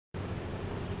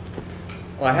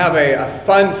Well, I have a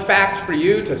fun fact for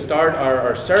you to start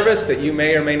our service that you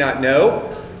may or may not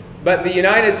know. But the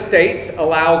United States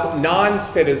allows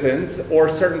non-citizens or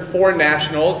certain foreign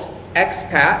nationals,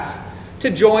 expats, to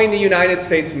join the United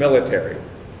States military.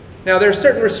 Now, there are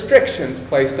certain restrictions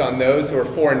placed on those who are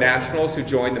foreign nationals who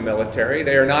join the military.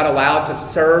 They are not allowed to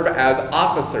serve as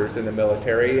officers in the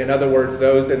military. In other words,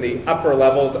 those in the upper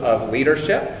levels of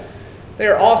leadership. They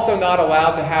are also not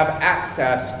allowed to have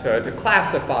access to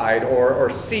classified or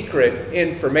secret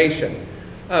information.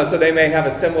 So they may have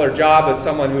a similar job as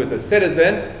someone who is a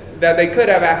citizen, that they could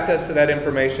have access to that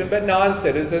information, but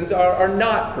non-citizens are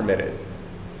not permitted.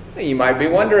 And you might be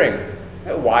wondering,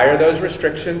 why are those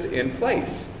restrictions in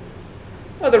place?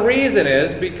 Well, the reason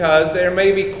is because there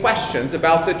may be questions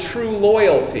about the true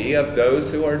loyalty of those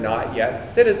who are not yet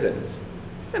citizens.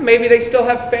 And maybe they still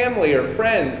have family or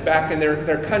friends back in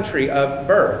their country of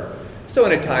birth. So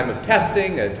in a time of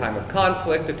testing, a time of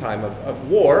conflict, a time of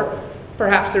war,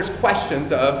 perhaps there's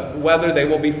questions of whether they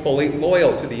will be fully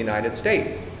loyal to the United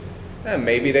States. And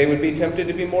maybe they would be tempted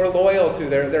to be more loyal to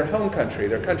their home country,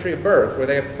 their country of birth, where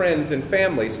they have friends and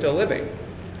family still living.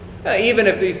 Even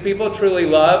if these people truly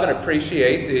love and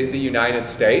appreciate the United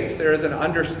States, there is an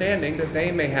understanding that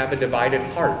they may have a divided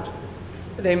heart.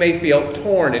 They may feel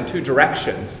torn in two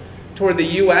directions, toward the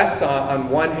U.S.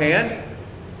 on one hand,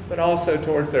 but also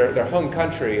towards their home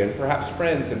country and perhaps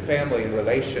friends and family and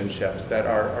relationships that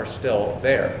are still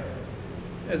there.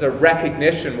 There's a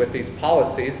recognition with these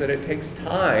policies that it takes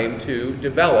time to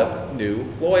develop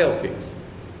new loyalties.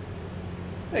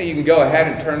 Now, you can go ahead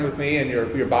and turn with me in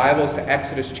your Bibles to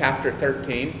Exodus chapter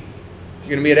 13. You're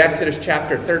going to be at Exodus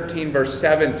chapter 13, verse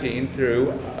 17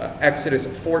 through Exodus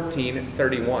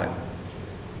 14:31.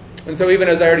 And so even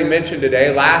as I already mentioned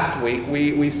today, last week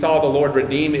we saw the Lord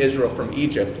redeem Israel from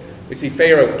Egypt. We see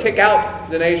Pharaoh kick out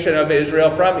the nation of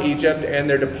Israel from Egypt and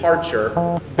their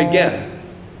departure begin.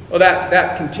 Well,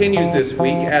 that continues this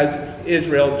week as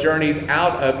Israel journeys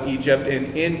out of Egypt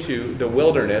and into the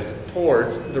wilderness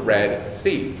towards the Red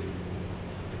Sea.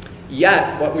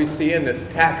 Yet, what we see in this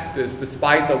text is,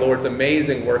 despite the Lord's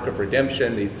amazing work of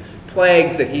redemption, these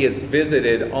plagues that he has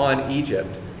visited on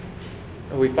Egypt,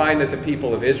 we find that the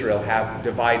people of Israel have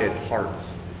divided hearts.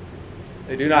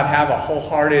 They do not have a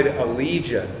wholehearted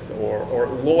allegiance or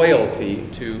loyalty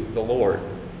to the Lord.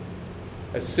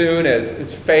 As soon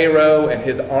as Pharaoh and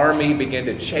his army begin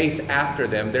to chase after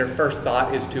them, their first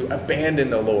thought is to abandon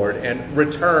the Lord and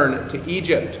return to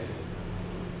Egypt.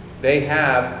 They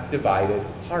have divided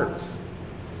hearts.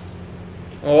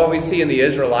 Well, what we see in the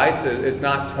Israelites is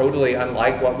not totally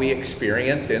unlike what we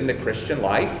experience in the Christian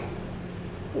life.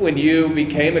 When you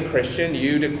became a Christian,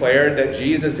 you declared that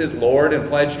Jesus is Lord and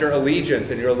pledged your allegiance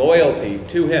and your loyalty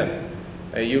to him.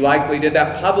 You likely did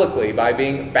that publicly by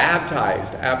being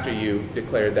baptized after you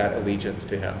declared that allegiance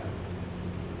to him.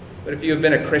 But if you have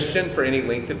been a Christian for any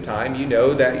length of time, you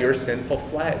know that your sinful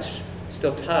flesh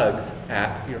still tugs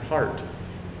at your heart.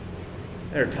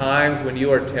 There are times when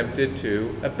you are tempted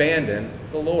to abandon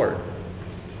the Lord.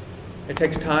 It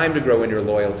takes time to grow in your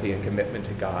loyalty and commitment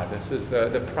to God. This is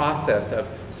the process of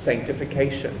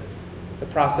sanctification, the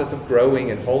process of growing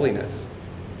in holiness.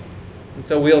 And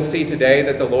so we'll see today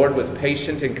that the Lord was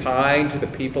patient and kind to the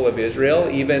people of Israel,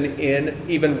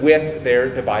 even with their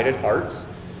divided hearts.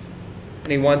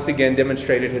 And he once again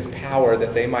demonstrated his power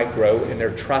that they might grow in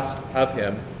their trust of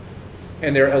him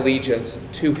and their allegiance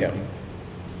to him.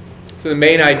 So the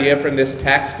main idea from this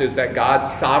text is that God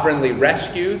sovereignly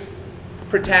rescues,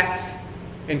 protects,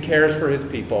 and cares for his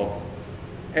people.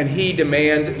 And he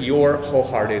demands your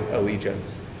wholehearted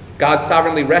allegiance. God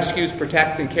sovereignly rescues,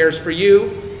 protects, and cares for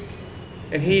you.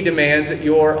 And he demands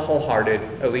your wholehearted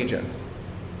allegiance.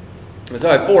 And so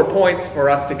I have 4 points for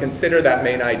us to consider that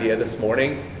main idea this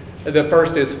morning. The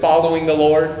first is following the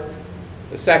Lord.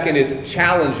 The second is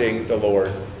challenging the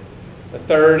Lord. The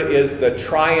third is the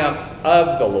triumph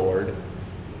of the Lord.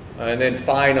 And then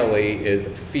finally is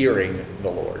fearing the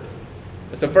Lord.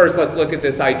 So first, let's look at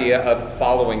this idea of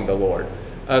following the Lord.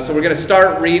 So we're going to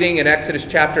start reading in Exodus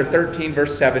chapter 13,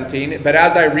 verse 17. But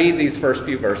as I read these first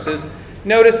few verses,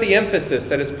 notice the emphasis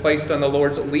that is placed on the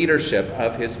Lord's leadership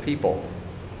of his people.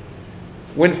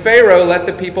 When Pharaoh let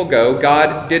the people go,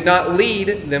 God did not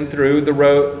lead them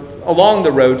along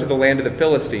the road to the land of the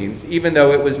Philistines, even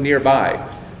though it was nearby.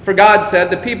 For God said,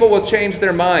 the people will change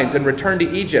their minds and return to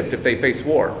Egypt if they face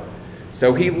war.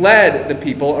 So he led the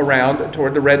people around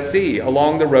toward the Red Sea,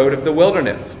 along the road of the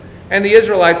wilderness. And the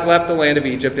Israelites left the land of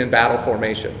Egypt in battle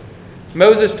formation.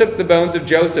 Moses took the bones of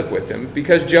Joseph with him,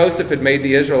 because Joseph had made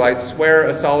the Israelites swear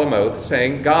a solemn oath,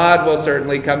 saying, God will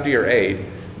certainly come to your aid.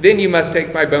 Then you must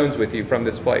take my bones with you from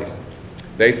this place.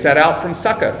 They set out from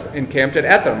Succoth and camped at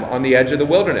Etham on the edge of the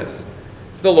wilderness.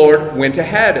 The Lord went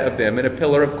ahead of them in a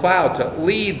pillar of cloud to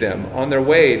lead them on their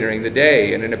way during the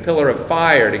day, and in a pillar of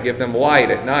fire to give them light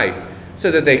at night,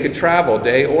 so that they could travel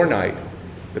day or night.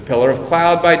 The pillar of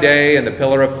cloud by day and the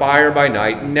pillar of fire by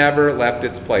night never left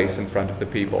its place in front of the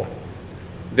people.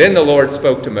 Then the Lord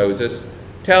spoke to Moses,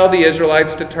 "Tell the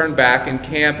Israelites to turn back and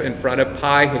camp in front of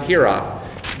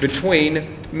Pi-hahiroth,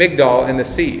 between Migdol and the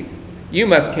sea. You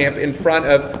must camp in front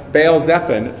of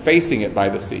Baal-zephon, facing it by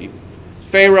the sea.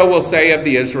 Pharaoh will say of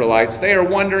the Israelites, 'They are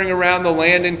wandering around the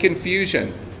land in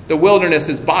confusion. The wilderness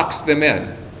has boxed them in.'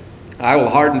 I will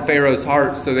harden Pharaoh's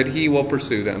heart so that he will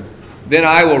pursue them. Then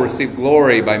I will receive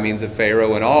glory by means of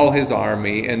Pharaoh and all his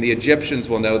army, and the Egyptians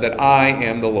will know that I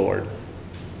am the Lord."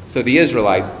 So the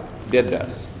Israelites did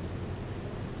this.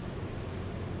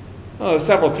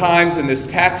 Several times in this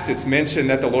text it's mentioned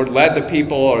that the Lord led the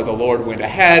people, or the Lord went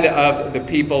ahead of the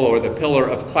people, or the pillar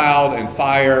of cloud and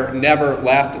fire never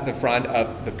left the front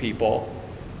of the people.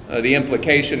 The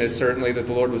implication is certainly that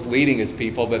the Lord was leading his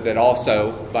people, but that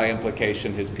also, by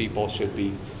implication, his people should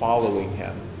be following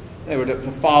him. They were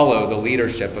to follow the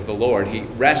leadership of the Lord. He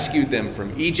rescued them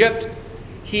from Egypt.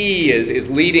 He is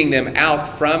leading them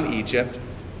out from Egypt,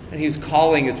 and he's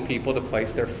calling his people to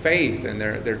place their faith and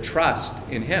their trust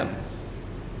in him.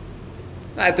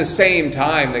 At the same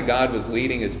time that God was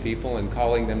leading his people and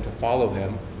calling them to follow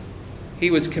him, he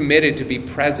was committed to be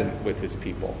present with his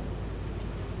people.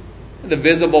 The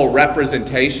visible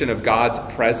representation of God's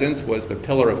presence was the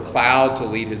pillar of cloud to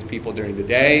lead his people during the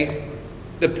day,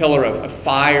 the pillar of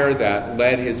fire that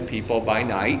led his people by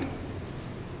night.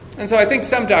 And so I think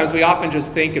sometimes we often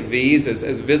just think of these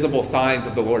as visible signs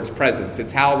of the Lord's presence.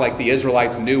 It's how, like, the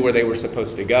Israelites knew where they were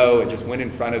supposed to go and just went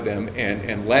in front of them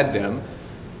and led them.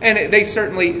 And they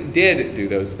certainly did do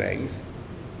those things.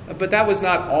 But that was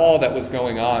not all that was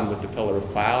going on with the pillar of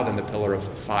cloud and the pillar of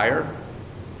fire.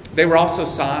 They were also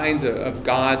signs of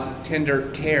God's tender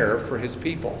care for his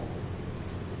people.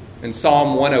 In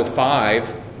Psalm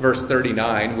 105, verse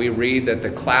 39, we read that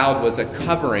the cloud was a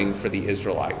covering for the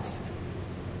Israelites.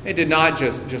 It did not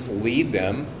just lead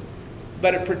them,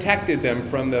 but it protected them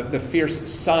from the fierce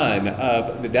sun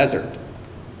of the desert.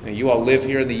 Now, you all live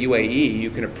here in the UAE. You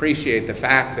can appreciate the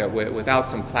fact that without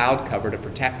some cloud cover to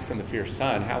protect from the fierce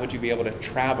sun, how would you be able to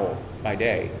travel by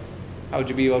day? How would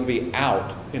you be able to be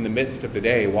out in the midst of the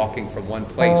day, walking from one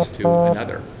place to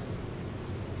another?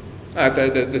 At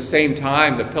the same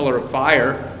time, the pillar of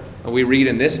fire, we read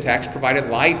in this text,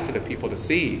 provided light for the people to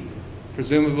see.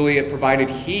 Presumably it provided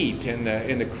heat in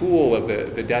the cool of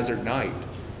the desert night.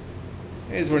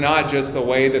 These were not just the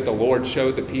way that the Lord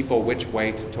showed the people which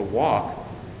way to walk.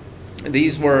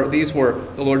 These were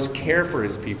the Lord's care for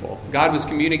his people. God was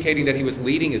communicating that he was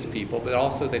leading his people, but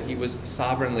also that he was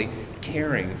sovereignly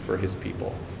caring for his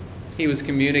people. He was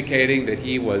communicating that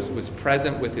he was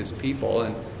present with his people,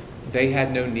 and they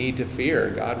had no need to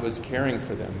fear. God was caring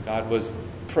for them. God was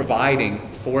providing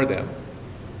for them.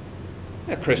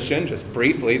 A Christian, just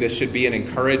briefly, this should be an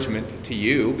encouragement to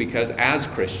you, because as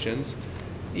Christians,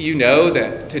 you know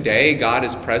that today God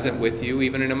is present with you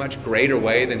even in a much greater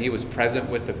way than he was present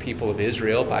with the people of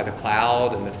Israel by the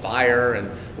cloud and the fire, and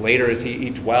later as he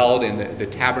dwelled in the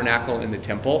tabernacle in the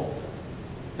temple.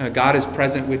 God is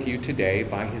present with you today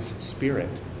by his Spirit.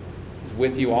 He's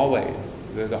with you always.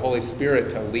 The Holy Spirit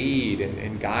to lead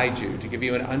and guide you, to give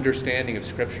you an understanding of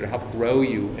Scripture, to help grow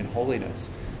you in holiness.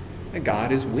 And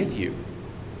God is with you.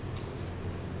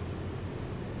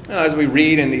 As we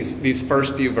read in these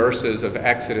first few verses of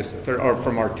Exodus, or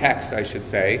from our text, I should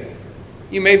say,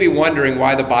 you may be wondering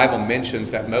why the Bible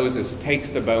mentions that Moses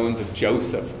takes the bones of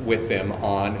Joseph with them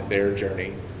on their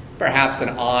journey. Perhaps an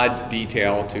odd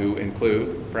detail to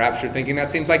include. Perhaps you're thinking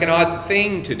that seems like an odd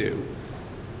thing to do.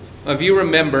 If you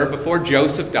remember, before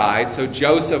Joseph died, so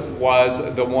Joseph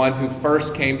was the one who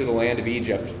first came to the land of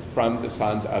Egypt from the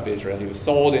sons of Israel. He was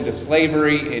sold into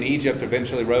slavery in Egypt,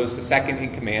 eventually rose to second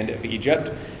in command of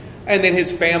Egypt. And then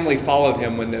his family followed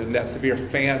him when that severe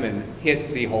famine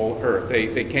hit the whole earth.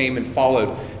 They came and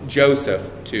followed Joseph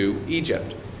to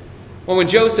Egypt. Well, when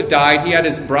Joseph died, he had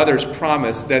his brothers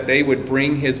promise that they would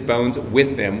bring his bones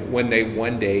with them when they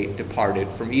one day departed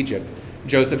from Egypt.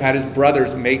 Joseph had his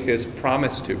brothers make this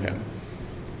promise to him.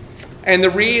 And the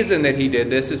reason that he did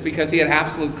this is because he had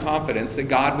absolute confidence that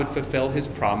God would fulfill his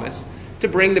promise to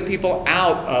bring the people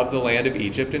out of the land of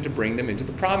Egypt and to bring them into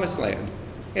the promised land.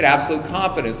 He had absolute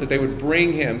confidence that they would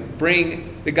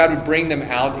that God would bring them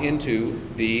out into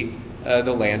the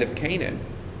land of Canaan.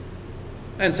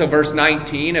 And so verse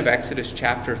 19 of Exodus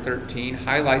chapter 13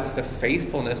 highlights the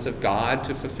faithfulness of God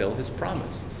to fulfill his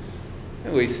promise.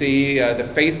 We see the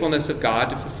faithfulness of God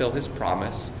to fulfill his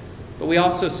promise, but we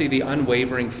also see the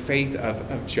unwavering faith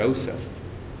of Joseph.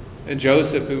 And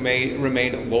Joseph, who may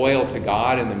remain loyal to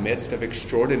God in the midst of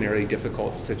extraordinarily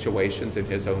difficult situations in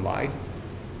his own life.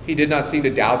 He did not seem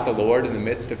to doubt the Lord in the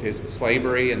midst of his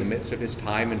slavery, in the midst of his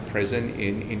time in prison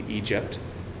in Egypt.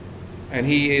 And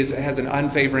he has an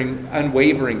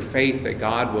unwavering faith that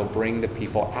God will bring the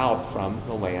people out from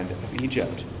the land of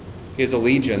Egypt. His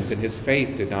allegiance and his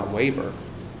faith did not waver.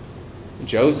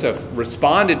 Joseph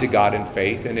responded to God in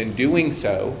faith, and in doing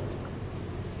so,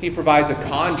 he provides a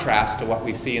contrast to what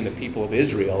we see in the people of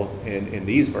Israel in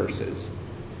these verses.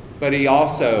 But he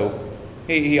also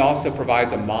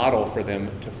provides a model for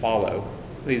them to follow.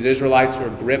 These Israelites who are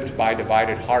gripped by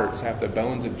divided hearts have the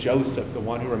bones of Joseph, the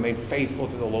one who remained faithful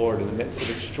to the Lord in the midst of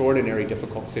extraordinary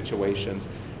difficult situations,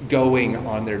 going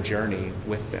on their journey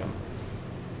with them.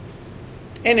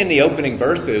 And in the opening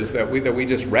verses that we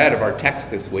just read of our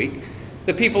text this week,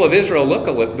 the people of Israel look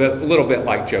a little bit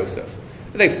like Joseph.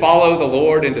 They follow the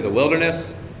Lord into the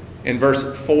wilderness. In verse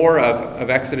 4 of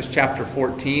Exodus chapter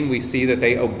 14, we see that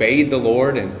they obeyed the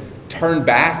Lord and turned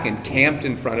back and camped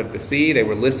in front of the sea. They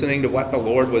were listening to what the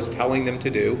Lord was telling them to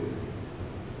do.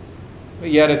 But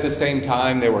yet at the same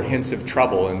time, there were hints of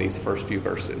trouble in these first few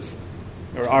verses.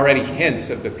 There were already hints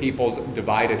of the people's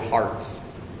divided hearts.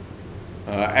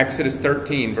 Exodus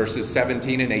 13, verses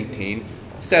 17 and 18,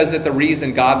 says that the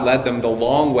reason God led them the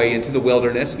long way into the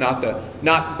wilderness, not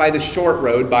by the short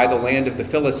road by the land of the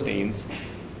Philistines,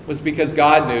 was because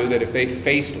God knew that if they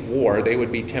faced war, they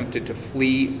would be tempted to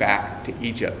flee back to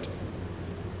Egypt.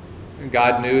 And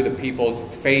God knew the people's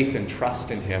faith and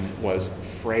trust in him was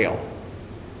frail.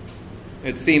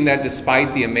 It seemed that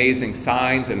despite the amazing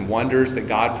signs and wonders that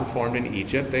God performed in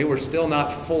Egypt, they were still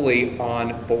not fully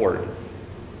on board.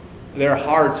 Their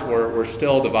hearts were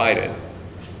still divided.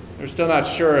 They're still not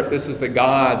sure if this is the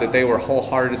God that they were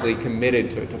wholeheartedly committed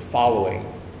to following,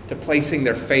 to placing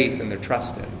their faith and their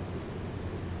trust in.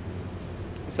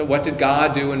 So what did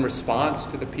God do in response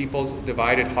to the people's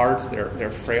divided hearts,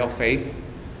 their frail faith?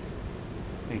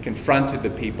 He confronted the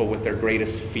people with their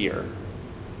greatest fear.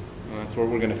 And that's what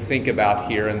we're going to think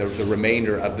about here in the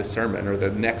remainder of the sermon, or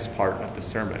the next part of the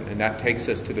sermon. And that takes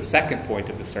us to the second point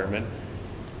of the sermon,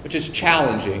 which is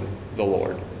challenging the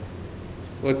Lord.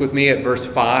 Look with me at verse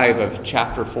 5 of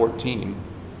chapter 14.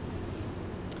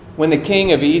 When the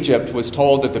king of Egypt was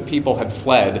told that the people had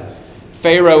fled,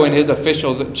 Pharaoh and his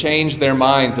officials changed their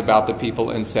minds about the people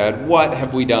and said, "What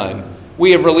have we done?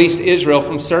 We have released Israel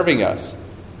from serving us."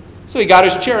 So he got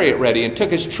his chariot ready and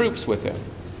took his troops with him.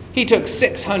 He took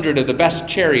 600 of the best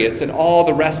chariots and all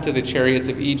the rest of the chariots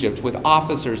of Egypt, with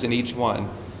officers in each one.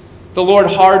 The Lord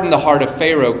hardened the heart of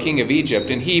Pharaoh, king of Egypt,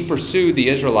 and he pursued the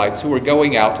Israelites who were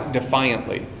going out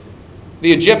defiantly.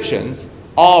 The Egyptians,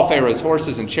 all Pharaoh's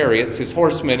horses and chariots, his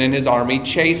horsemen and his army,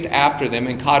 chased after them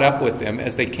and caught up with them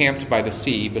as they camped by the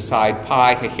sea beside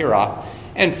Pi-hahiroth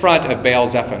in front of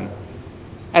Baal-zephon.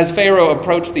 As Pharaoh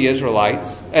approached, the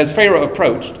Israelites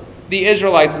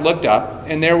looked up,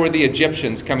 and there were the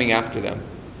Egyptians coming after them.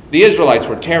 The Israelites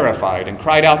were terrified and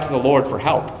cried out to the Lord for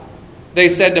help. They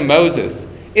said to Moses,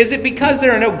 "Is it because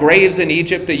there are no graves in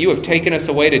Egypt that you have taken us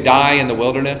away to die in the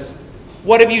wilderness?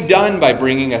 What have you done by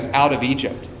bringing us out of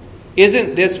Egypt?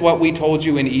 Isn't this what we told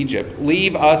you in Egypt?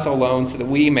 Leave us alone so that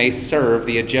we may serve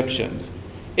the Egyptians.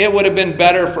 It would have been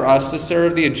better for us to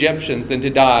serve the Egyptians than to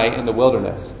die in the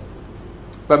wilderness."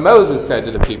 But Moses said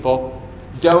to the people,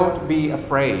 "Don't be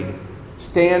afraid.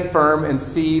 Stand firm and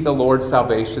see the Lord's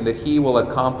salvation that he will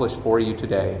accomplish for you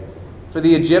today. For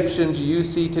the Egyptians you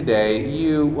see today,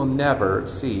 you will never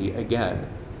see again.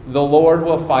 The Lord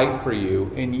will fight for you,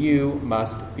 and you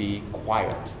must be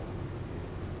quiet."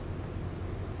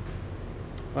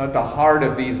 Well, at the heart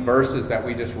of these verses that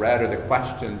we just read are the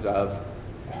questions of,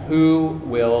 who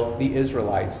will the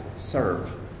Israelites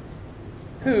serve?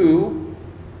 Who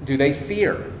do they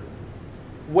fear?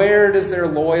 Where does their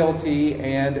loyalty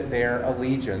and their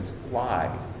allegiance lie?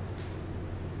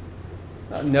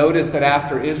 Notice that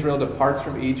after Israel departs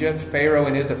from Egypt, Pharaoh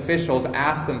and his officials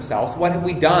ask themselves, "What have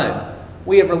we done?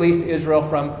 We have released Israel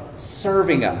from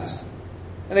serving us."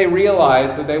 And they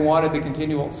realize that they wanted the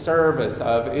continual service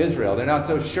of Israel. They're not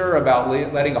so sure about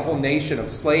letting a whole nation of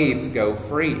slaves go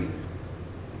free.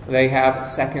 They have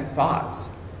second thoughts.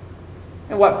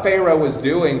 And what Pharaoh was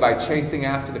doing by chasing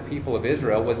after the people of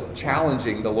Israel was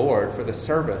challenging the Lord for the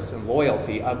service and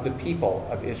loyalty of the people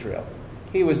of Israel.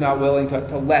 He was not willing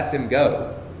to let them go.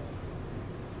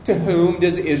 To whom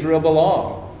does Israel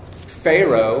belong?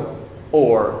 Pharaoh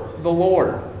or the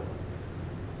Lord?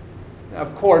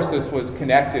 Of course, this was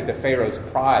connected to Pharaoh's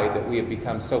pride that we have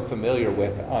become so familiar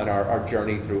with on our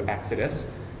journey through Exodus.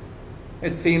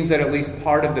 It seems that at least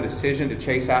part of the decision to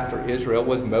chase after Israel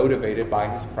was motivated by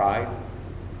his pride.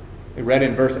 We read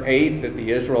in verse 8 that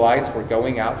the Israelites were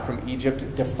going out from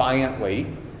Egypt defiantly,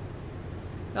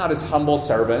 not as humble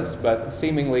servants, but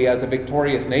seemingly as a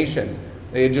victorious nation.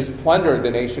 They had just plundered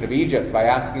the nation of Egypt by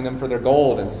asking them for their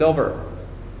gold and silver.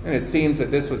 And it seems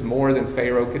that this was more than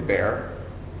Pharaoh could bear.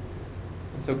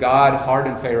 And so God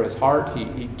hardened Pharaoh's heart.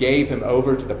 He gave him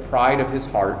over to the pride of his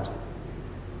heart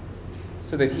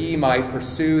so that he might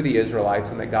pursue the Israelites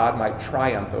and that God might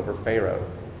triumph over Pharaoh.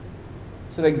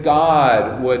 So that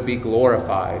God would be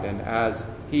glorified. And as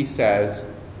he says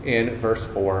in verse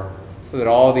 4, so that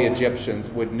all the Egyptians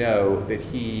would know that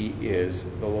he is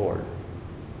the Lord.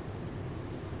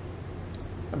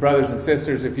 Brothers and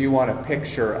sisters, if you want a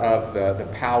picture of the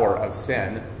power of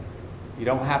sin, you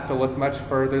don't have to look much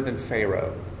further than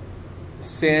Pharaoh.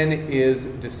 Sin is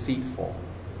deceitful,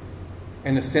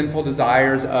 and the sinful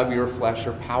desires of your flesh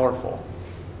are powerful.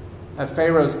 And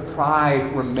Pharaoh's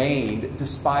pride remained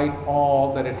despite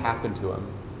all that had happened to him,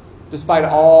 despite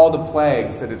all the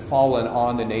plagues that had fallen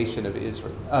on the nation of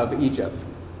Egypt,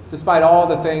 despite all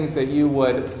the things that you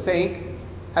would think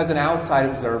as an outside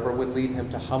observer would lead him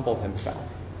to humble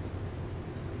himself.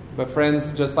 But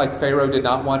friends, just like Pharaoh did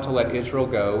not want to let Israel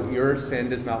go, your sin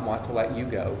does not want to let you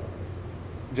go.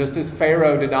 Just as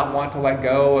Pharaoh did not want to let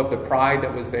go of the pride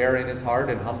that was there in his heart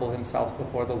and humble himself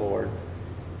before the Lord,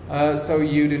 so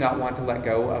you do not want to let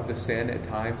go of the sin at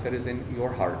times that is in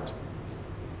your heart.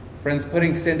 Friends,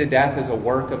 putting sin to death is a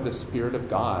work of the Spirit of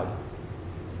God.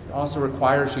 It also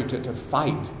requires you to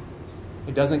fight.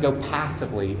 It doesn't go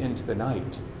passively into the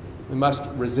night. We must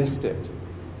resist it.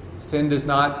 Sin does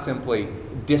not simply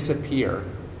disappear.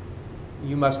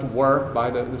 You must work by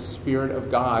the Spirit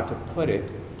of God to put it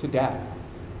to death.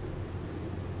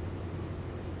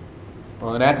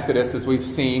 Well, in Exodus, as we've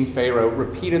seen, Pharaoh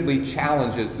repeatedly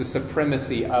challenges the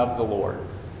supremacy of the Lord.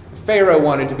 Pharaoh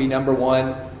wanted to be number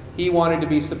one. He wanted to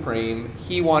be supreme.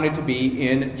 He wanted to be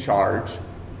in charge.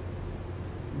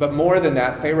 But more than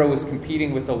that, Pharaoh was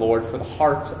competing with the Lord for the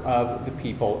hearts of the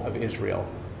people of Israel.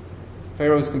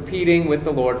 Pharaoh was competing with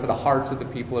the Lord for the hearts of the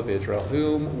people of Israel.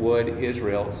 Whom would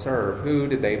Israel serve? Who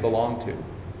did they belong to?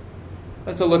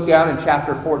 Let's look down in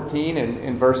chapter 14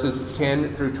 in verses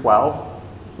 10 through 12.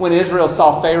 When Israel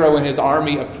saw Pharaoh and his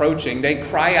army approaching, they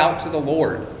cry out to the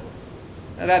Lord.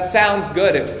 Now that sounds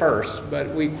good at first, but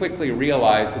we quickly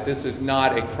realize that this is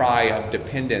not a cry of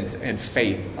dependence and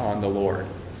faith on the Lord.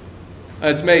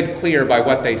 It's made clear by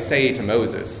what they say to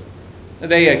Moses.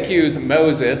 They accuse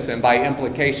Moses, and by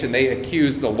implication, they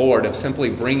accuse the Lord of simply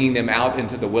bringing them out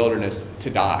into the wilderness to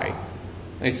die.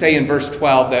 They say in verse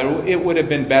 12 that it would have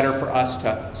been better for us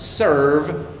to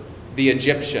serve the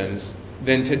Egyptians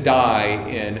than to die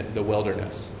in the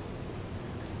wilderness.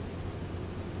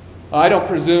 I don't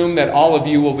presume that all of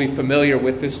you will be familiar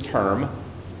with this term,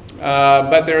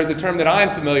 but there is a term that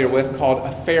I'm familiar with called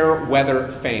a fair weather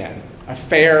fan. A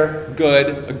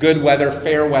good weather,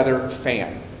 fair weather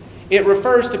fan. It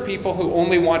refers to people who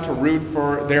only want to root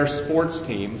for their sports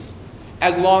teams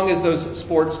as long as those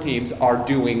sports teams are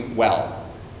doing well.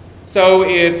 So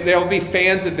if there will be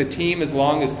fans of the team as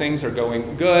long as things are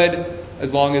going good,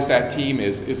 as long as that team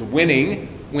is winning,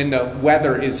 when the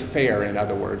weather is fair, in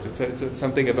other words. It's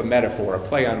something of a metaphor, a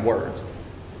play on words.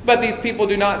 But these people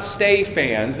do not stay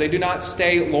fans. They do not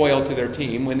stay loyal to their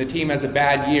team when the team has a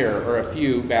bad year or a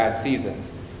few bad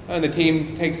seasons. When the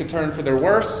team takes a turn for their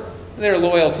worse, their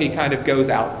loyalty kind of goes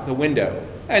out the window.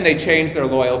 And they change their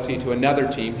loyalty to another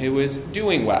team who is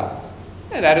doing well.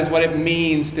 And that is what it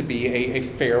means to be a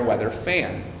fair weather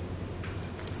fan.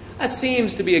 That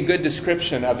seems to be a good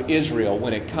description of Israel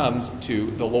when it comes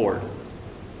to the Lord.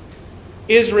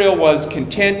 Israel was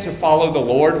content to follow the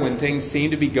Lord when things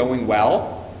seemed to be going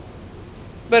well.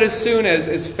 But as soon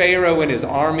as Pharaoh and his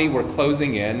army were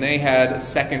closing in, they had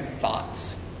second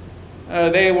thoughts.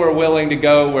 They were willing to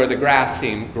go where the grass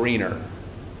seemed greener.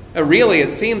 Really,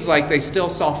 it seems like they still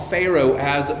saw Pharaoh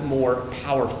as more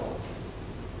powerful.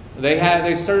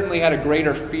 They certainly had a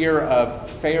greater fear of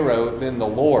Pharaoh than the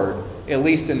Lord, at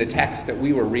least in the text that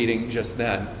we were reading just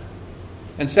then.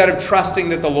 Instead of trusting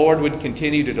that the Lord would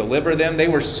continue to deliver them, they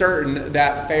were certain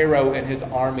that Pharaoh and his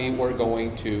army were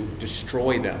going to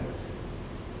destroy them.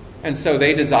 And so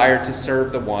they desired to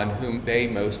serve the one whom they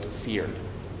most feared,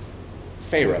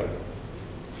 Pharaoh.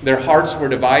 Their hearts were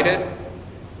divided,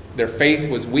 their faith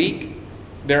was weak,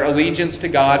 their allegiance to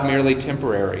God merely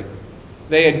temporary.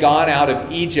 They had gone out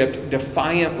of Egypt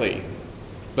defiantly,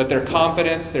 but their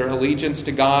confidence, their allegiance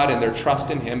to God, and their trust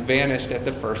in Him vanished at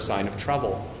the first sign of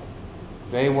trouble.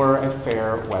 They were a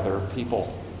fair weather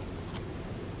people.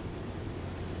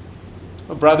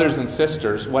 Brothers and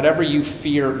sisters, whatever you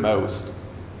fear most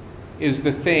is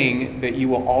the thing that you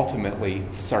will ultimately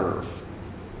serve.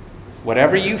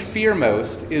 Whatever you fear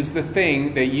most is the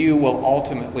thing that you will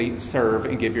ultimately serve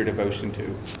and give your devotion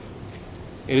to.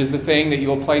 It is the thing that you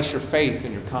will place your faith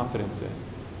and your confidence in.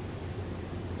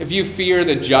 If you fear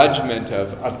the judgment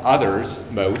of others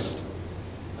most,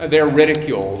 their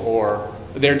ridicule or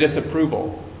their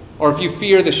disapproval, or if you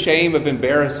fear the shame of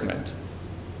embarrassment,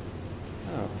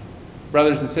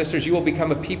 brothers and sisters, you will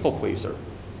become a people pleaser.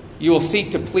 You will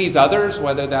seek to please others,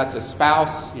 whether that's a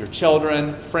spouse, your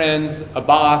children, friends, a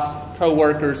boss,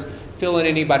 co-workers, fill in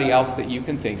anybody else that you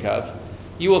can think of.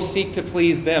 You will seek to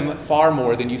please them far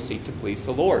more than you seek to please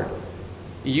the Lord.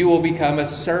 You will become a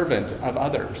servant of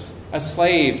others, a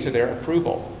slave to their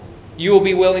approval. You will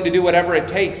be willing to do whatever it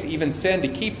takes, even sin, to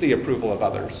keep the approval of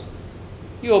others.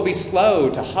 You will be slow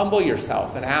to humble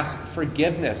yourself and ask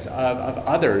forgiveness of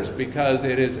others, because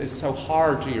it is so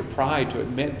hard to your pride to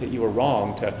admit that you were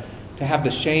wrong, to have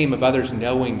the shame of others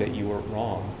knowing that you were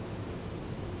wrong.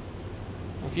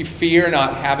 If you fear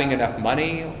not having enough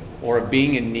money or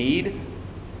being in need,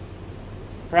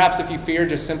 perhaps if you fear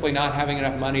just simply not having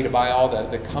enough money to buy all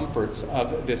the comforts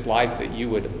of this life that you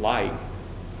would like,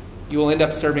 you will end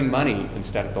up serving money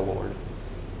instead of the Lord.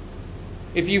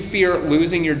 If you fear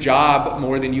losing your job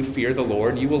more than you fear the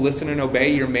Lord, you will listen and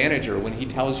obey your manager when he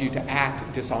tells you to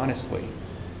act dishonestly.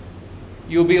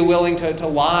 You'll be willing to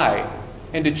lie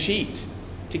and to cheat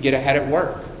to get ahead at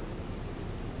work.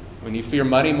 When you fear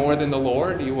money more than the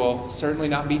Lord, you will certainly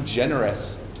not be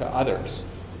generous to others.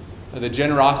 The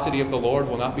generosity of the Lord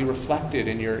will not be reflected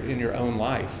in your own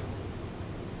life.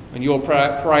 And you will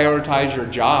prioritize your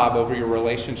job over your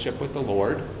relationship with the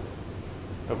Lord,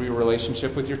 over your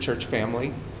relationship with your church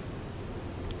family.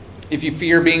 If you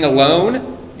fear being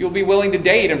alone, you'll be willing to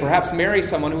date and perhaps marry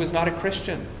someone who is not a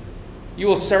Christian. You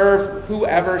will serve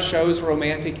whoever shows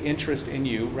romantic interest in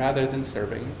you rather than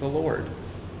serving the Lord.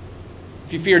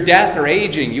 If you fear death or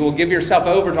aging, you will give yourself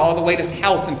over to all the latest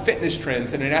health and fitness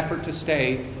trends in an effort to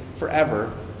stay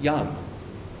forever young.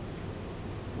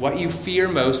 What you fear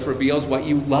most reveals what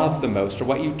you love the most or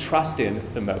what you trust in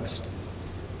the most.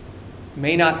 You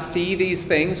may not see these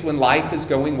things when life is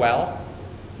going well.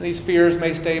 These fears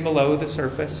may stay below the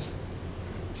surface.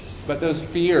 But those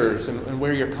fears and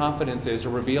where your confidence is are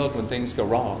revealed when things go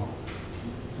wrong.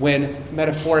 When,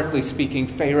 metaphorically speaking,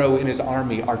 Pharaoh and his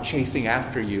army are chasing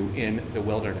after you in the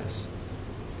wilderness.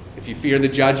 If you fear the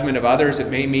judgment of others, it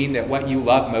may mean that what you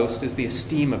love most is the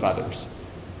esteem of others.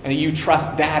 And you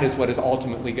trust that is what is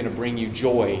ultimately going to bring you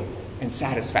joy and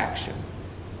satisfaction.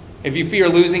 If you fear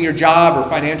losing your job or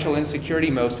financial insecurity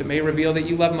most, it may reveal that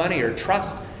you love money or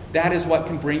trust that is what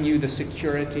can bring you the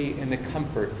security and the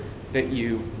comfort that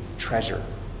you treasure.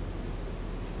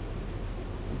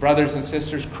 Brothers and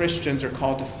sisters, Christians are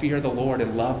called to fear the Lord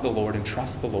and love the Lord and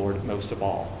trust the Lord most of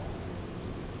all.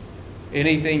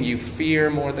 Anything you fear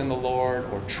more than the Lord,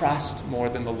 or trust more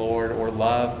than the Lord, or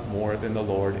love more than the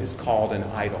Lord is called an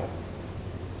idol.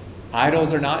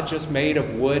 Idols are not just made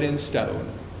of wood and stone.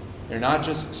 They're not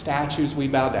just statues we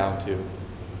bow down to.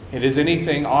 It is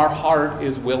anything our heart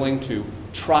is willing to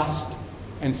trust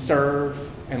and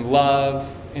serve and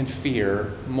love and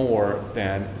fear more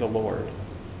than the Lord.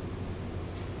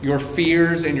 Your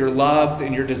fears and your loves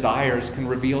and your desires can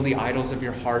reveal the idols of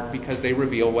your heart because they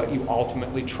reveal what you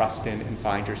ultimately trust in and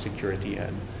find your security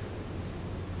in.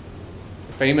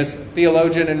 The famous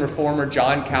theologian and reformer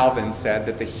John Calvin said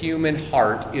that the human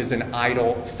heart is an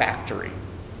idol factory.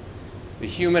 The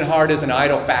human heart is an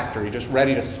idol factory, just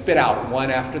ready to spit out one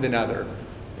after another.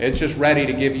 It's just ready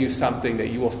to give you something that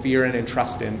you will fear and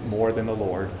trust in more than the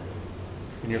Lord.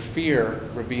 And your fear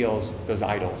reveals those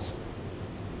idols.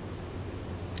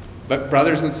 But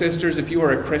brothers and sisters, if you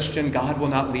are a Christian, God will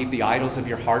not leave the idols of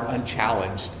your heart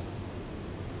unchallenged.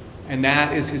 And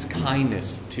that is his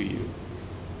kindness to you.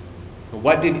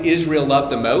 What did Israel love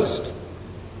the most?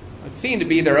 It seemed to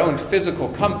be their own physical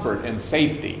comfort and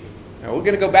safety. Now, we're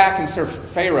going to go back and serve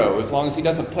Pharaoh as long as he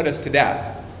doesn't put us to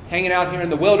death. Hanging out here in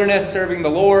the wilderness, serving the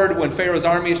Lord when Pharaoh's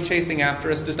army is chasing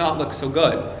after us does not look so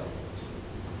good.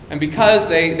 And because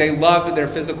they loved their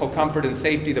physical comfort and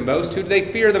safety the most, who do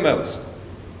they fear the most?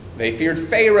 They feared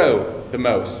Pharaoh the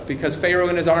most because Pharaoh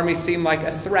and his army seemed like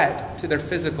a threat to their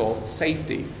physical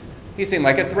safety. He seemed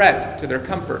like a threat to their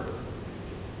comfort.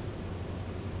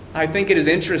 I think it is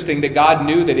interesting that God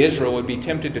knew that Israel would be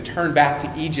tempted to turn back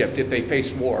to Egypt if they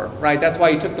faced war, right? That's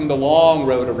why he took them the long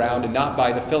road around and not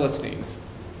by the Philistines.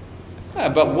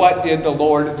 But what did the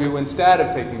Lord do instead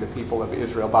of taking the people of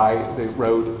Israel by the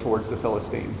road towards the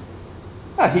Philistines?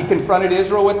 He confronted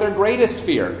Israel with their greatest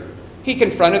fear. He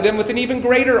confronted them with an even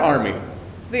greater army,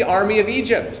 the army of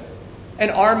Egypt, an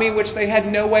army which they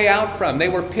had no way out from. They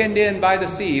were pinned in by the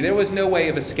sea. There was no way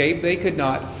of escape. They could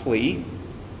not flee.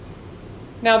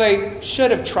 Now, they should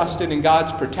have trusted in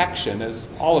God's protection, as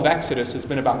all of Exodus has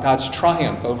been about God's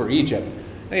triumph over Egypt.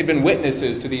 They had been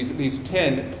witnesses to these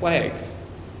 10 plagues.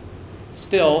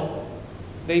 Still,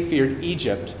 they feared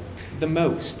Egypt the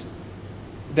most.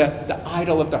 The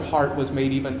idol of their heart was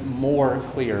made even more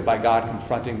clear by God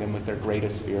confronting them with their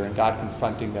greatest fear and God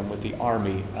confronting them with the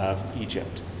army of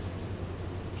Egypt.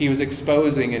 He was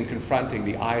exposing and confronting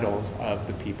the idols of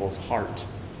the people's heart.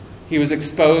 He was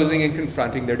exposing and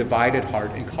confronting their divided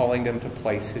heart and calling them to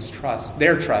place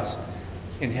their trust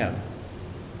in him.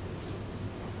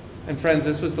 And friends,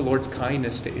 this was the Lord's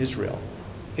kindness to Israel.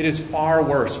 It is far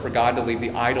worse for God to leave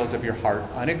the idols of your heart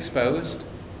unexposed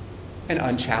and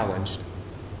unchallenged,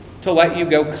 to let you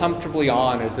go comfortably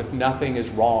on as if nothing is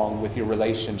wrong with your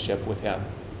relationship with him.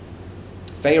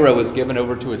 Pharaoh was given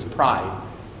over to his pride,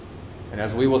 and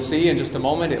as we will see in just a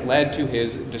moment, it led to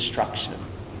his destruction.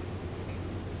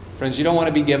 Friends, you don't want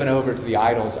to be given over to the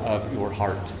idols of your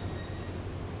heart.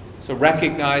 So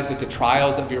recognize that the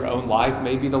trials of your own life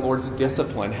may be the Lord's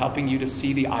discipline, helping you to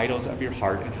see the idols of your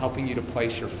heart and helping you to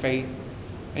place your faith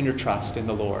and your trust in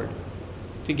the Lord,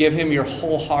 to give him your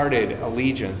wholehearted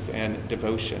allegiance and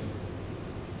devotion.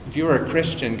 If you are a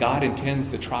Christian, God intends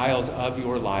the trials of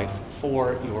your life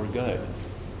for your good.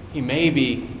 He may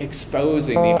be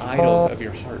exposing the idols of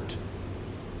your heart.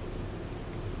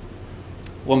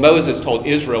 Well, Moses told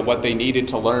Israel what they needed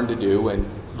to learn to do in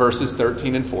verses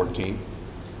 13 and 14.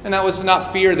 And that was to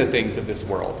not fear the things of this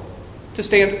world, to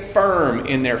stand firm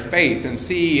in their faith and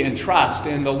see and trust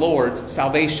in the Lord's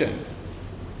salvation.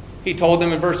 He told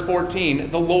them in verse 14,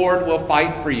 the Lord will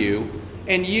fight for you,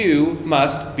 and you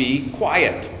must be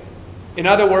quiet. In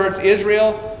other words,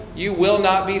 Israel, you will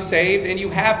not be saved, and you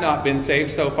have not been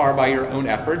saved so far by your own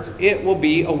efforts. It will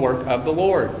be a work of the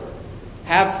Lord.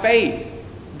 Have faith.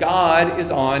 God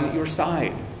is on your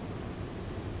side.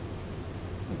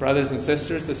 Brothers and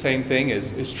sisters, the same thing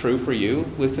is true for you.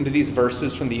 Listen to these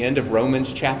verses from the end of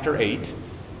Romans chapter 8.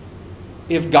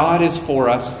 If God is for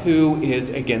us, who is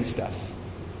against us?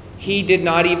 He did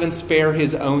not even spare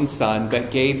his own son,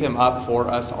 but gave him up for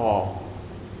us all.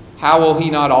 How will he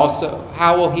not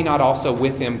also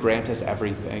with him grant us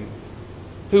everything?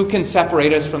 Who can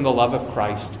separate us from the love of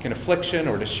Christ? Can affliction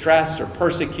or distress or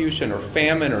persecution or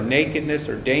famine or nakedness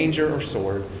or danger or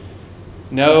sword?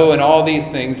 No, in all these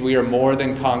things we are more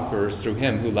than conquerors through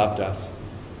him who loved us.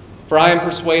 For I am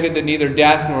persuaded that neither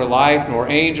death nor life, nor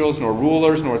angels, nor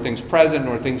rulers, nor things present,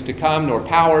 nor things to come, nor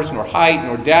powers, nor height,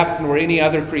 nor depth, nor any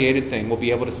other created thing will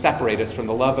be able to separate us from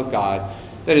the love of God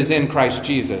that is in Christ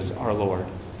Jesus our Lord.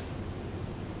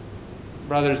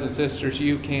 Brothers and sisters,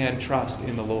 you can trust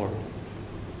in the Lord.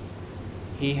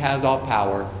 He has all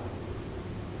power,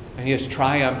 and he has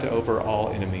triumphed over all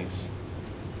enemies.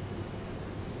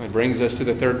 It brings us to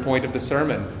the third point of the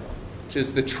sermon, which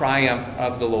is the triumph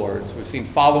of the Lord. So we've seen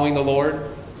following the Lord,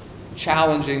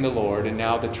 challenging the Lord, and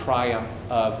now the triumph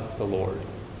of the Lord.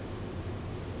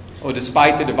 Oh,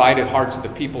 despite the divided hearts of the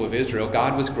people of Israel,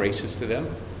 God was gracious to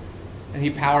them, and he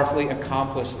powerfully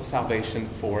accomplished salvation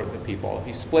for the people.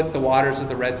 He split the waters of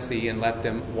the Red Sea and let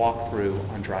them walk through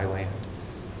on dry land.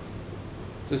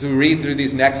 As we read through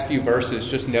these next few verses,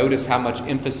 just notice how much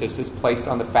emphasis is placed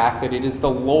on the fact that it is the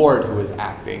Lord who is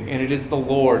acting, and it is the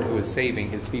Lord who is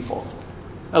saving his people.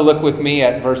 Now look with me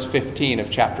at verse 15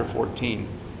 of chapter 14.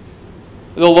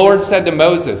 The Lord said to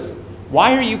Moses,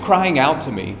 "Why are you crying out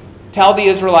to me? Tell the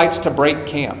Israelites to break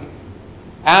camp.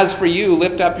 As for you,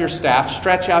 lift up your staff,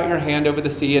 stretch out your hand over the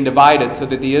sea, and divide it so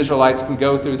that the Israelites can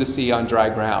go through the sea on dry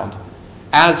ground.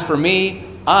 As for me,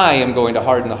 I am going to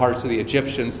harden the hearts of the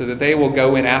Egyptians so that they will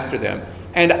go in after them,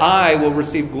 and I will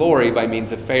receive glory by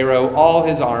means of Pharaoh, all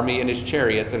his army, and his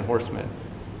chariots and horsemen.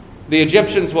 The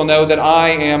Egyptians will know that I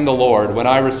am the Lord when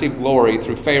I receive glory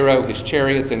through Pharaoh, his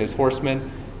chariots, and his horsemen."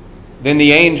 Then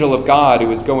the angel of God who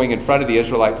was going in front of the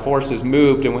Israelite forces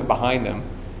moved and went behind them.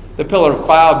 The pillar of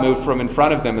cloud moved from in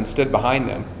front of them and stood behind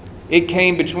them. It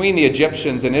came between the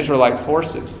Egyptians and Israelite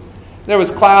forces. There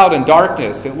was cloud and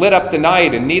darkness. It lit up the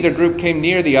night, and neither group came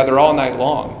near the other all night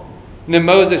long. And then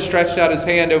Moses stretched out his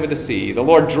hand over the sea. The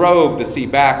Lord drove the sea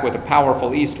back with a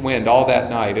powerful east wind all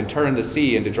that night and turned the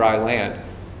sea into dry land.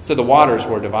 So the waters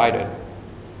were divided.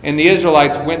 And the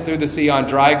Israelites went through the sea on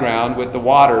dry ground with the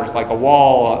waters like a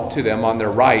wall to them on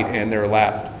their right and their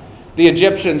left. The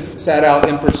Egyptians set out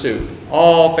in pursuit,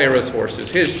 all Pharaoh's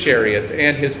horses, his chariots,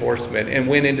 and his horsemen, and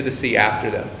went into the sea after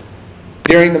them.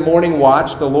 During the morning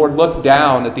watch, the Lord looked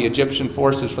down at the Egyptian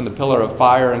forces from the pillar of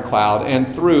fire and cloud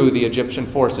and threw the Egyptian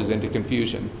forces into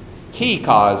confusion. He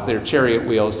caused their chariot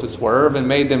wheels to swerve and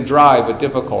made them drive with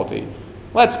difficulty.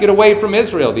 "Let's get away from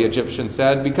Israel," the Egyptians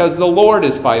said, "because the Lord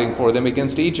is fighting for them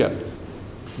against Egypt."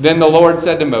 Then the Lord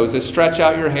said to Moses, "Stretch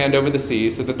out your hand over the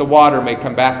sea so that the water may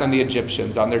come back on the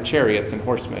Egyptians, on their chariots and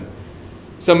horsemen."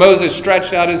 So Moses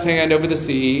stretched out his hand over the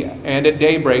sea, and at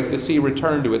daybreak the sea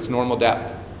returned to its normal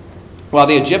depth. While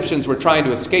the Egyptians were trying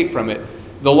to escape from it,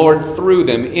 the Lord threw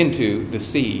them into the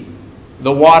sea.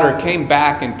 The water came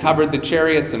back and covered the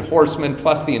chariots and horsemen,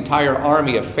 plus the entire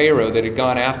army of Pharaoh that had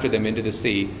gone after them into the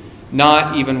sea.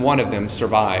 Not even one of them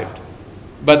survived.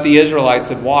 But the Israelites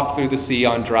had walked through the sea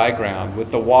on dry ground, with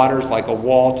the waters like a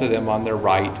wall to them on their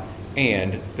right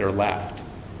and their left.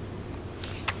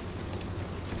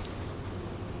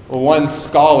 Well,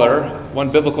 one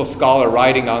biblical scholar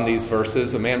writing on these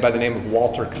verses, a man by the name of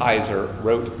Walter Kaiser,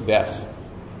 wrote this: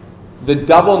 "The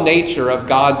double nature of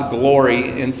God's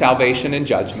glory in salvation and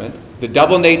judgment,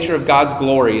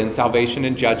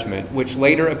 which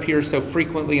later appears so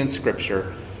frequently in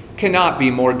Scripture, cannot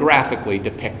be more graphically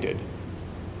depicted."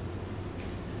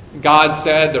 God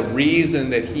said the reason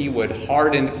that he would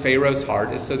harden Pharaoh's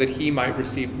heart is so that he might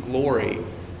receive glory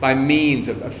by means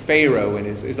of Pharaoh and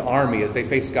his army as they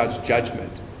faced God's judgment.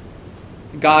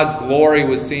 God's glory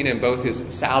was seen in both his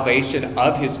salvation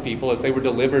of his people as they were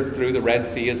delivered through the Red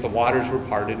Sea, as the waters were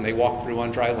parted and they walked through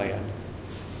on dry land,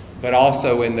 but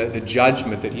also in the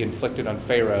judgment that he inflicted on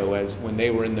Pharaoh, as when they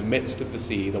were in the midst of the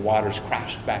sea, the waters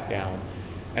crashed back down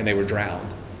and they were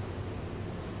drowned.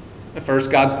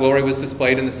 First, God's glory was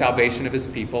displayed in the salvation of his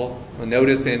people. We'll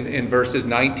notice in verses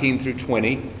 19 through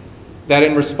 20 that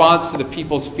in response to the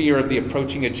people's fear of the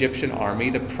approaching Egyptian army,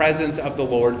 the presence of the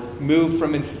Lord moved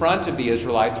from in front of the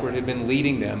Israelites, where it had been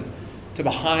leading them, to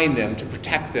behind them to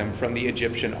protect them from the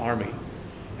Egyptian army.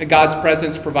 And God's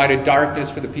presence provided darkness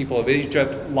for the people of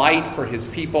Egypt, light for his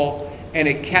people, and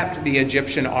it kept the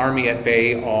Egyptian army at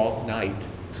bay all night.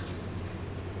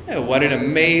 What an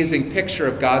amazing picture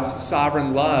of God's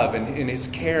sovereign love and his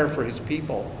care for his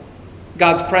people.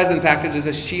 God's presence acted as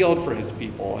a shield for his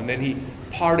people, and then he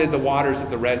parted the waters of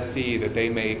the Red Sea that they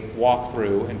may walk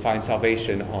through and find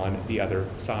salvation on the other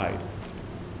side.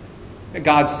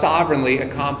 God sovereignly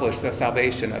accomplished the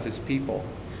salvation of his people.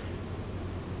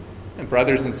 And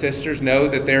brothers and sisters, know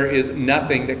that there is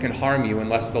nothing that can harm you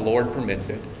unless the Lord permits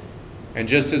it. And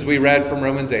just as we read from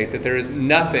Romans 8, that there is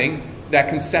nothing that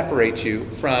can separate you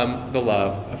from the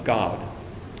love of God.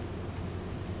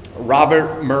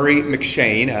 Robert Murray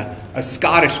McShane, a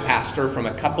Scottish pastor from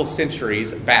a couple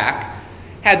centuries back,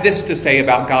 had this to say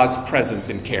about God's presence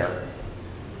and care.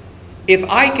 "If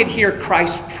I could hear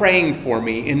Christ praying for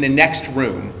me in the next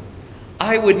room,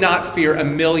 I would not fear a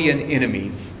million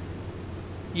enemies.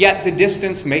 Yet the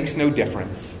distance makes no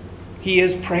difference. He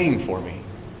is praying for me.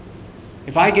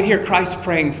 If I could hear Christ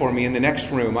praying for me in the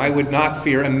next room, I would not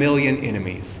fear a million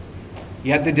enemies.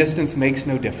 Yet the distance makes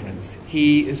no difference.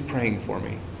 He is praying for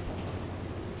me."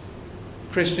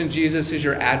 Christian, Jesus is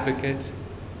your advocate.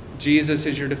 Jesus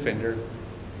is your defender.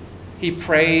 He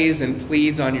prays and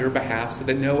pleads on your behalf so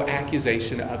that no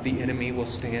accusation of the enemy will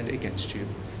stand against you.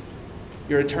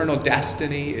 Your eternal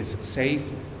destiny is safe.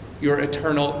 Your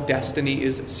eternal destiny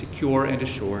is secure and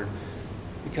assured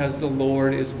because the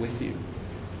Lord is with you.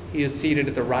 He is seated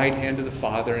at the right hand of the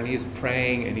Father, and he is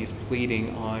praying and he's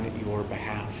pleading on your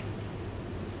behalf.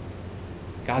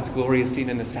 God's glory is seen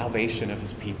in the salvation of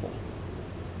his people.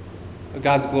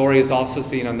 God's glory is also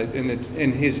seen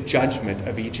in his judgment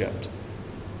of Egypt.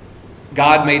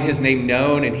 God made his name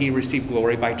known, and he received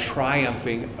glory by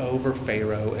triumphing over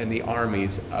Pharaoh and the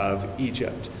armies of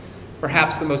Egypt,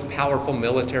 perhaps the most powerful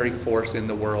military force in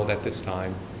the world at this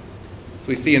time. So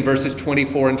we see in verses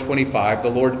 24 and 25, the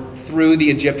Lord threw the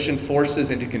Egyptian forces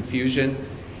into confusion.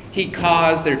 He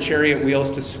caused their chariot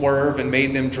wheels to swerve and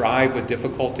made them drive with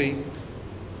difficulty.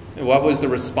 And what was the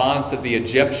response of the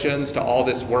Egyptians to all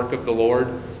this work of the Lord?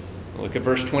 Look at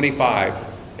verse 25.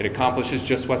 It accomplishes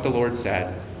just what the Lord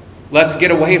said. "Let's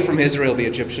get away from Israel," the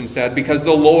Egyptians said, "because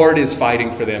the Lord is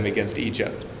fighting for them against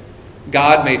Egypt."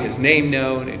 God made his name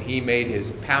known, and he made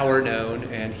his power known,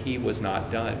 and he was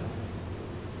not done.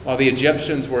 While the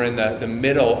Egyptians were in the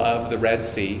middle of the Red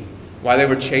Sea, while they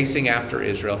were chasing after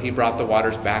Israel, he brought the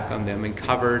waters back on them and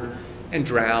covered and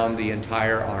drowned the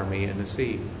entire army in the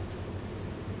sea.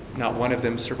 Not one of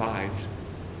them survived.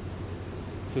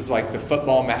 This is like the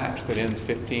football match that ends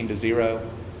 15-0.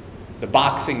 The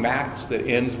boxing match that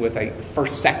ends with a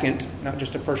first-second, not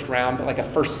just a first round, but like a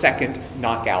first-second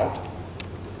knockout.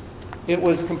 It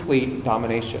was complete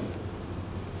domination.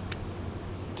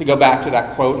 To go back to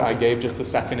that quote I gave just a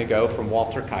second ago from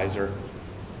Walter Kaiser,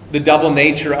 the double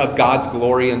nature of God's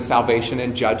glory and salvation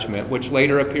and judgment, which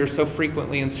later appears so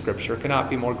frequently in Scripture, cannot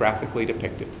be more graphically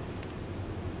depicted.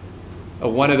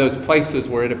 One of those places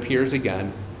where it appears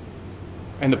again,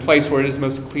 and the place where it is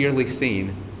most clearly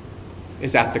seen,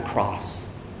 is at the cross.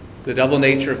 The double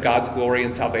nature of God's glory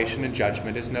and salvation and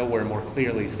judgment is nowhere more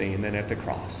clearly seen than at the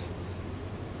cross.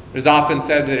 It is often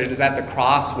said that it is at the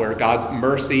cross where God's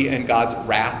mercy and God's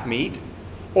wrath meet,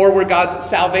 or where God's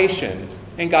salvation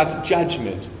and God's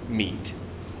judgment meet,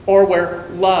 or where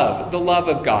love, the love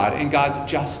of God, and God's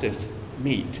justice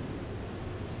meet.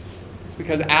 It's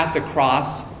because at the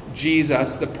cross,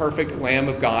 Jesus, the perfect Lamb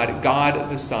of God, God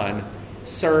the Son,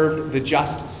 served the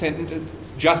just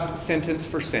sentence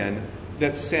for sin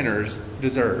that sinners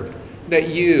deserved, that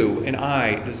you and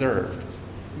I deserved.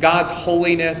 God's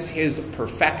holiness, His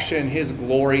perfection, His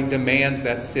glory demands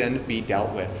that sin be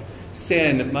dealt with.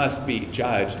 Sin must be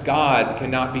judged. God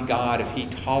cannot be God if He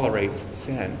tolerates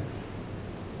sin.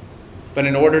 But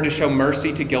in order to show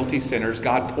mercy to guilty sinners,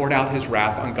 God poured out His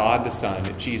wrath on God the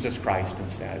Son, Jesus Christ,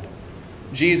 instead.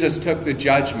 Jesus took the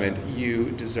judgment you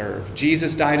deserve.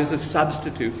 Jesus died as a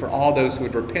substitute for all those who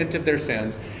would repent of their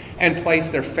sins and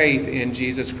place their faith in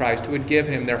Jesus Christ, who would give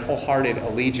Him their wholehearted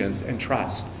allegiance and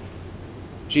trust.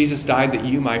 Jesus died that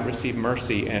you might receive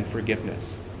mercy and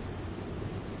forgiveness.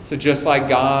 So just like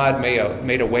God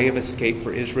made a way of escape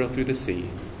for Israel through the sea,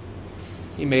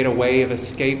 He made a way of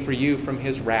escape for you from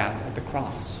His wrath at the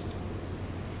cross.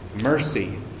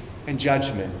 Mercy and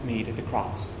judgment meet at the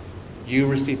cross. You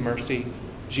receive mercy.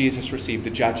 Jesus received the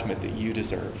judgment that you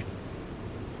deserve.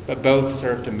 But both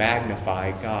serve to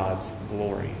magnify God's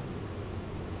glory.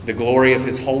 The glory of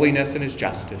His holiness and His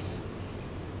justice,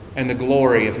 and the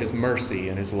glory of His mercy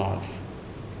and His love.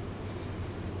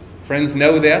 Friends,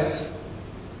 know this.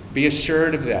 Be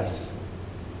assured of this,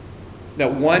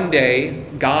 that one day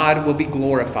God will be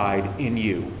glorified in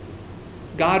you.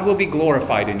 God will be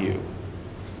glorified in you.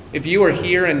 If you are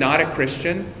here and not a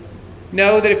Christian,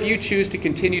 know that if you choose to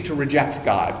continue to reject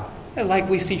God, like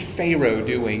we see Pharaoh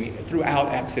doing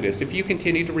throughout Exodus, if you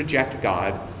continue to reject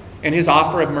God and His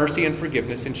offer of mercy and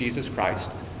forgiveness in Jesus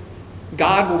Christ,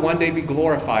 God will one day be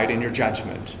glorified in your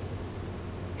judgment.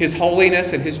 His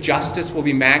holiness and His justice will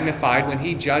be magnified when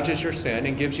He judges your sin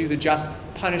and gives you the just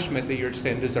punishment that your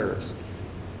sin deserves,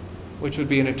 which would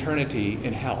be an eternity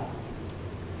in hell.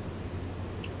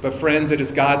 But friends, it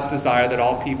is God's desire that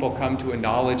all people come to a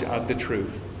knowledge of the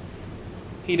truth.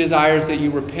 He desires that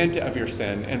you repent of your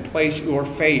sin and place your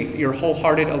faith, your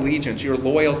wholehearted allegiance, your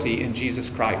loyalty in Jesus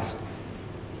Christ.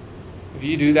 If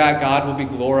you do that, God will be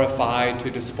glorified to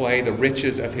display the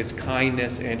riches of His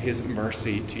kindness and His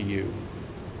mercy to you.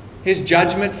 His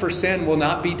judgment for sin will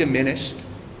not be diminished.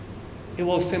 It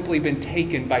will have simply been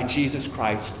taken by Jesus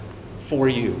Christ for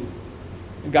you.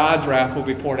 God's wrath will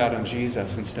be poured out on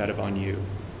Jesus instead of on you.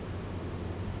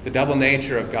 The double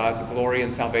nature of God's glory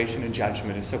and salvation and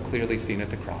judgment is so clearly seen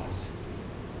at the cross.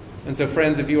 And so,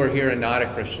 friends, if you are here and not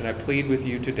a Christian, I plead with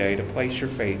you today to place your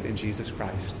faith in Jesus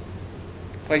Christ.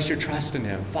 Place your trust in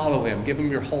Him. Follow Him. Give Him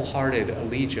your wholehearted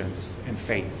allegiance and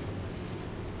faith.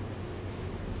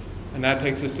 And that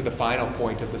takes us to the final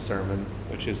point of the sermon,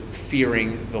 which is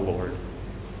fearing the Lord.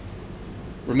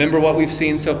 Remember what we've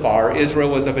seen so far. Israel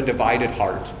was of a divided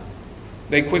heart.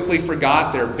 They quickly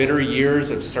forgot their bitter years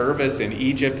of service in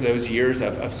Egypt, those years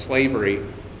of slavery.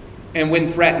 And when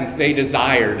threatened, they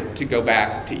desired to go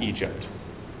back to Egypt.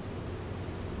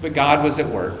 But God was at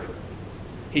work.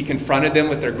 He confronted them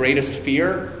with their greatest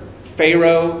fear,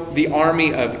 Pharaoh, the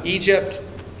army of Egypt.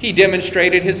 He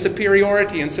demonstrated His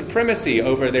superiority and supremacy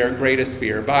over their greatest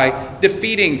fear by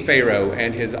defeating Pharaoh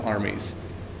and his armies.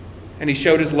 And He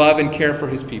showed His love and care for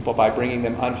His people by bringing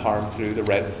them unharmed through the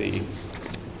Red Sea.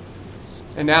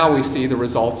 And now we see the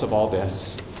results of all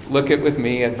this. Look with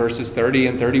me at verses 30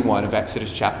 and 31 of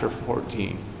Exodus chapter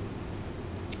 14.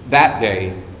 That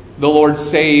day, the Lord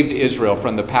saved Israel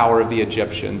from the power of the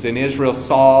Egyptians, and Israel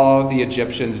saw the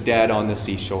Egyptians dead on the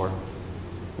seashore.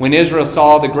 When Israel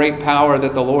saw the great power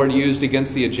that the Lord used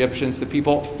against the Egyptians, the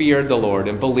people feared the Lord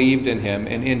and believed in Him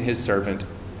and in His servant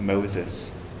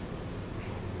Moses.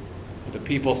 The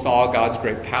people saw God's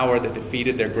great power that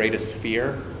defeated their greatest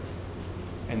fear,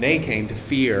 and they came to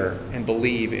fear and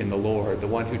believe in the Lord, the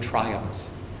one who triumphs.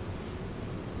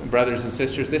 And brothers and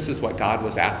sisters, this is what God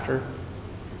was after.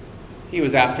 He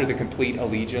was after the complete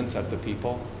allegiance of the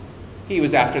people. He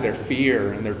was after their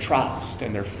fear and their trust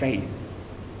and their faith.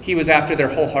 He was after their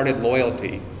wholehearted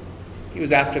loyalty. He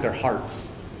was after their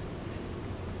hearts.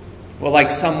 Well, like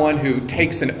someone who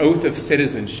takes an oath of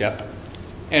citizenship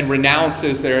and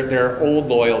renounces their old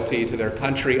loyalty to their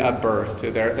country of birth, to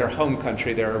their home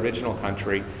country, their original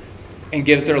country, and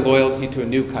gives their loyalty to a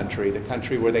new country, the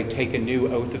country where they take a new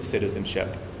oath of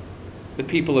citizenship. The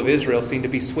people of Israel seem to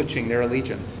be switching their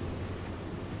allegiance.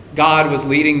 God was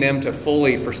leading them to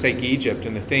fully forsake Egypt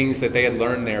and the things that they had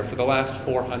learned there for the last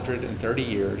 430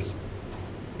 years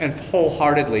and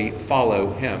wholeheartedly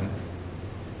follow him.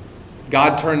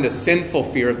 God turned the sinful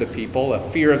fear of the people, a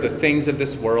fear of the things of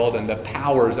this world and the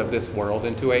powers of this world,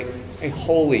 into a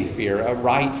holy fear, a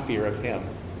right fear of him.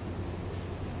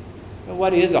 But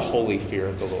what is a holy fear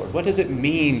of the Lord? What does it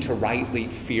mean to rightly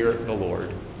fear the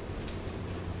Lord?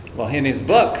 Well, in his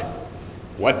book,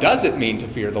 What Does It Mean to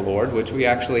Fear the Lord, which we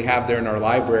actually have there in our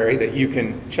library that you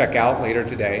can check out later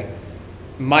today,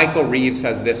 Michael Reeves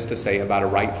has this to say about a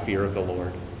right fear of the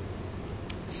Lord.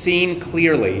 Seen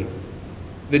clearly,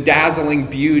 the dazzling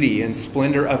beauty and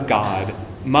splendor of God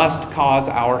must cause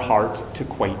our hearts to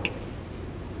quake.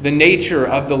 The nature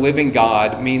of the living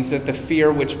God means that the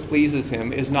fear which pleases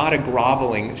him is not a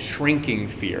groveling, shrinking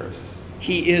fear.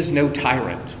 He is no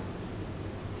tyrant.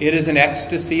 It is an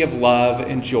ecstasy of love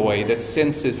and joy that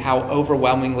senses how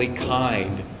overwhelmingly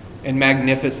kind and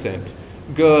magnificent,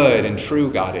 good and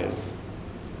true God is,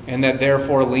 and that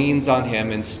therefore leans on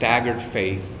him in staggered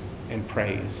faith and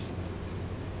praise.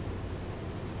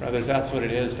 Brothers, that's what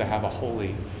it is to have a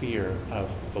holy fear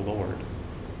of the Lord.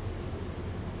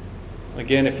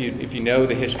 Again, if you know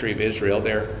the history of Israel,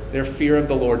 their fear of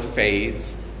the Lord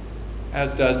fades,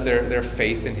 as does their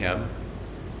faith in him.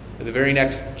 The very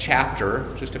next chapter,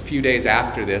 just a few days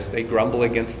after this, they grumble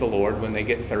against the Lord when they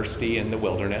get thirsty in the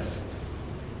wilderness.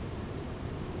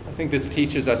 I think this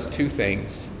teaches us two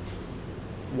things.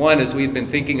 One, as we've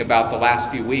been thinking about the last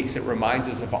few weeks, it reminds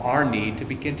us of our need to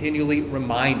be continually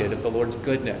reminded of the Lord's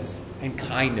goodness and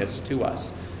kindness to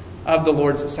us, of the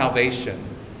Lord's salvation,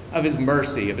 of his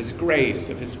mercy, of his grace,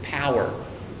 of his power.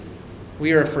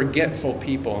 We are a forgetful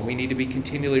people, and we need to be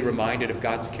continually reminded of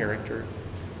God's character.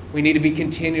 We need to be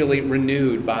continually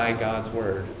renewed by God's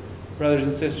word. Brothers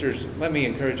and sisters, let me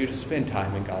encourage you to spend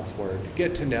time in God's word.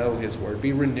 Get to know his word.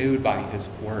 Be renewed by his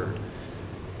word.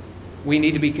 We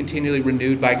need to be continually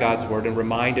renewed by God's word and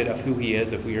reminded of who he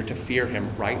is if we are to fear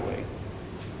him rightly.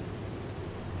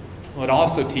 Well, it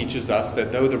also teaches us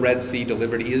that though the Red Sea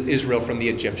delivered Israel from the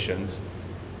Egyptians,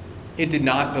 it did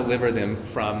not deliver them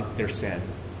from their sin.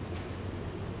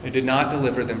 It did not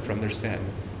deliver them from their sin.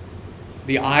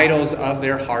 The idols of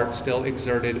their heart still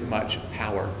exerted much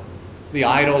power. The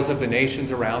idols of the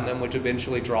nations around them would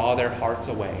eventually draw their hearts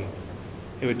away.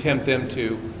 It would tempt them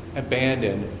to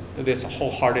abandon this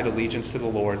wholehearted allegiance to the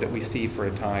Lord that we see for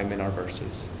a time in our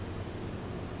verses.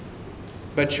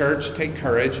 But church, take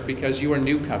courage, because you are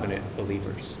new covenant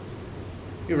believers.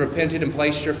 You repented and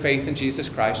placed your faith in Jesus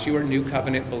Christ. You are new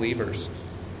covenant believers.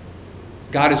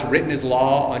 God has written his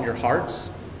law on your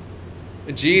hearts.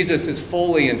 Jesus has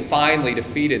fully and finally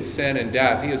defeated sin and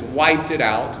death. He has wiped it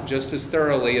out just as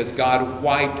thoroughly as God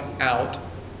wiped out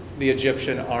the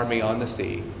Egyptian army on the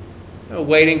sea.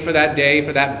 Waiting for that day,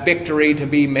 for that victory to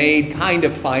be made kind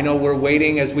of final. We're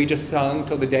waiting, as we just sung,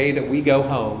 till the day that we go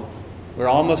home. We're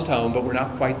almost home, but we're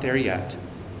not quite there yet.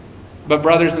 But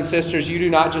brothers and sisters, you do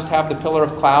not just have the pillar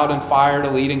of cloud and fire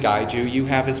to lead and guide you. You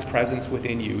have his presence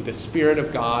within you, the Spirit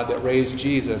of God that raised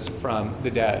Jesus from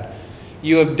the dead.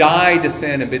 You have died to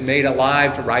sin and been made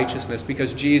alive to righteousness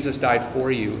because Jesus died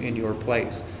for you in your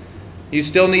place. You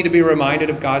still need to be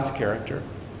reminded of God's character.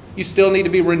 You still need to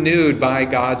be renewed by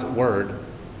God's word.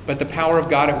 But the power of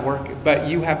God at work, but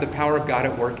you have the power of God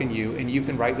at work in you, and you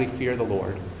can rightly fear the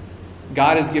Lord.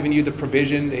 God has given you the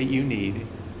provision that you need.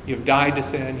 You have died to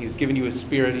sin. He has given you his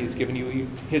Spirit. He has given you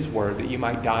his word that you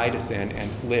might die to sin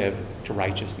and live to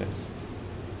righteousness.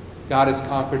 God has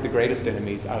conquered the greatest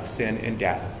enemies of sin and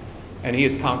death. And he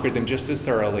has conquered them just as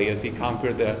thoroughly as he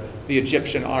conquered the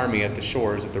Egyptian army at the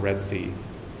shores of the Red Sea.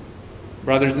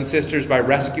 Brothers and sisters, by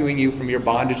rescuing you from your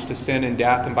bondage to sin and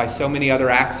death, and by so many other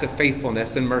acts of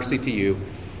faithfulness and mercy to you,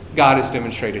 God has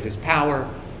demonstrated his power,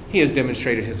 he has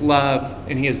demonstrated his love,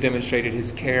 and he has demonstrated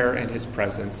his care and his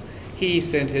presence. He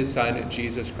sent his Son,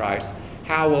 Jesus Christ.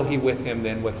 How will he with him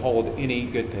then withhold any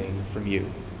good thing from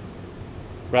you?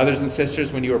 Brothers and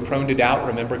sisters, when you are prone to doubt,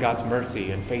 remember God's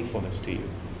mercy and faithfulness to you.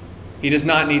 He does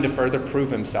not need to further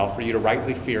prove himself for you to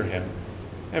rightly fear him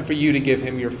and for you to give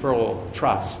him your full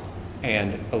trust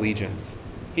and allegiance.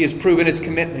 He has proven his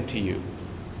commitment to you,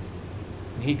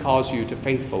 and he calls you to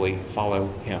faithfully follow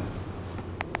him.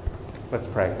 Let's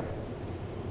pray.